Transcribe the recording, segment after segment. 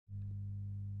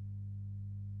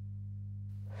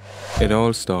It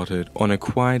all started on a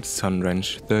quiet,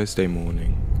 sun-drenched Thursday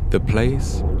morning. The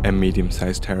place, a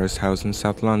medium-sized terraced house in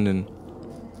South London.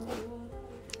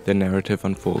 The narrative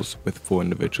unfolds with 4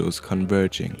 individuals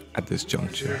converging at this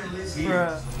juncture.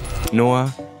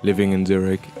 Noah, living in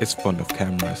Zurich, is fond of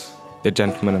cameras. The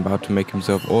gentleman about to make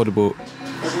himself audible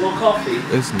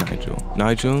is Nigel.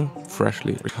 Nigel,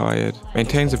 freshly retired,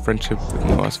 maintains a friendship with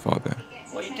Noah's father.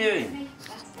 What are you doing?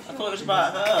 I thought it was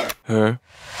about her. Her,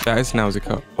 that is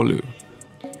Nausicaa,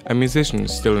 a musician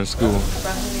still in school.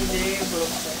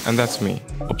 And that's me,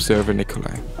 observer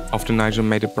Nikolai. After Nigel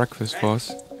made a breakfast for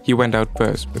us, he went out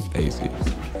first with Daisy,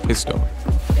 his dog.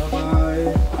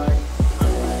 Bye.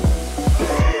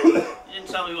 You didn't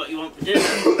tell me what you want for dinner.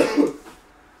 Do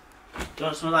you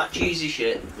want some of that cheesy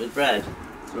shit with bread?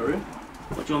 Sorry?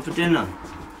 What do you want for dinner?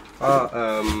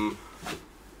 I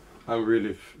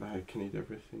can eat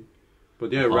everything.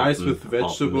 But yeah, rice with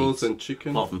vegetables and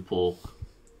chicken. Pot and pork,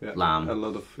 yeah, lamb. A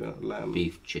lot of lamb.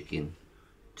 Beef, chicken,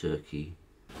 turkey.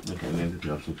 Okay, maybe we can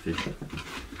have some fish.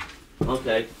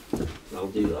 Okay, I'll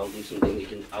do something you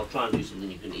can. I'll try and do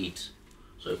something you can eat.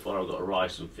 So far, I've got a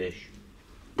rice and fish.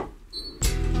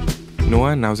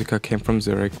 Noah and Nausicaa came from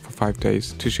Zurich for 5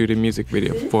 days to shoot a music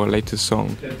video for our latest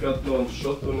song.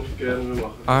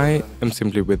 I am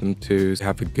simply with them to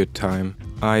have a good time.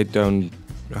 I don't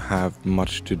have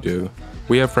much to do.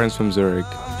 We are friends from Zurich,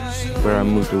 where I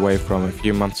moved away from a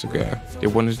few months ago. They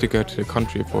wanted to go to the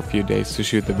country for a few days to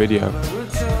shoot the video.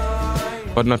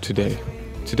 But not today.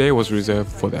 Today was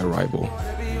reserved for their arrival.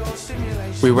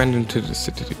 We went into the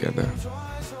city together.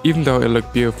 Even though it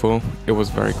looked beautiful, it was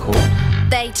very cold.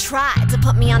 They tried to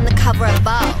put me on the cover of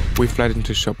Vogue. We fled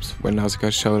into shops where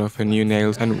Nausicaa showed off her new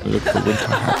nails and looked for winter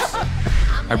hats.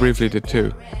 I briefly did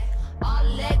too.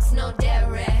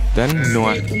 Then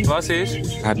Noah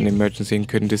had an emergency and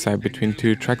couldn't decide between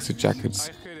 2 tracksuit jackets.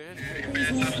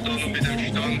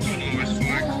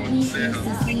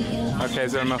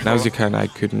 Nausicaa and I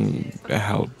couldn't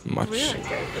help much.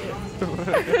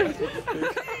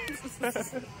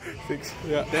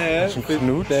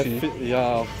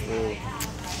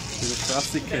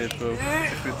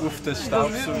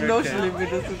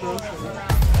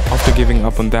 After giving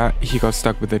up on that, he got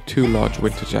stuck with a too large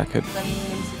winter jacket.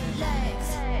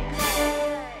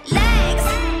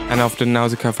 And after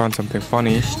Nausicaa found something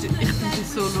funny,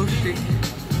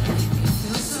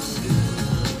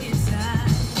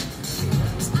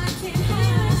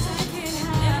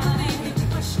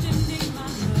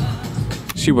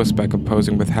 she was back up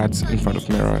posing with hats in front of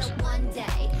mirrors.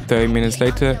 30 minutes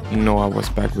later, Noah was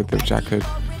back with the jacket.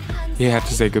 He had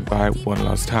to say goodbye one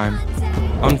last time.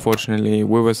 Unfortunately,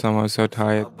 we were somehow so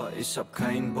tired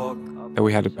that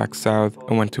we headed back south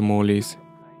and went to Morley's.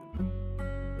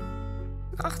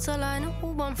 I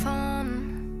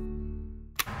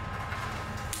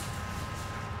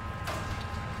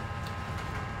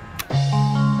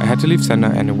had to leave Senna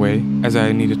anyway, as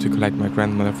I needed to collect my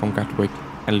grandmother from Gatwick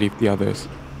and leave the others.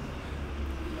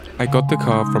 I got the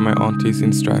car from my auntie's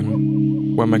in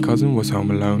Stratton, where my cousin was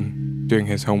home alone, doing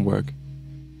his homework.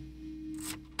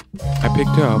 I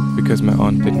picked her up because my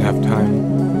aunt didn't have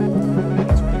time.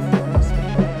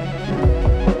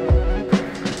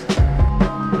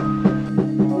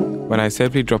 When I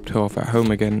safely dropped her off at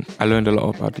home again, I learned a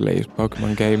lot about the latest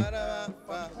Pokemon game.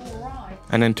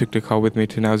 And then took the car with me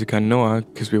to Nausicaa and Noah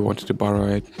because we wanted to borrow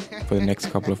it for the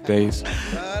next couple of days.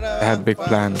 I had big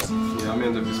plans.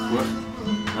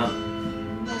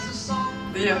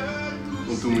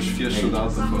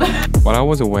 While I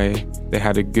was away, they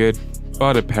had a good,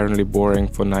 but apparently boring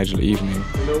for Nigel evening.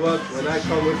 You know what? When I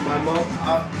come with my mom,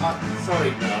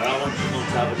 Sorry, no, I want you to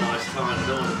have a nice time. I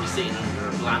don't want to be sitting under a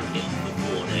blanket for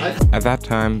 4 days. At that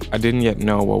time, I didn't yet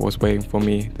know what was waiting for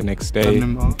me the next day,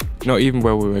 not even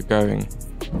where we were going,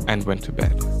 and went to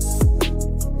bed.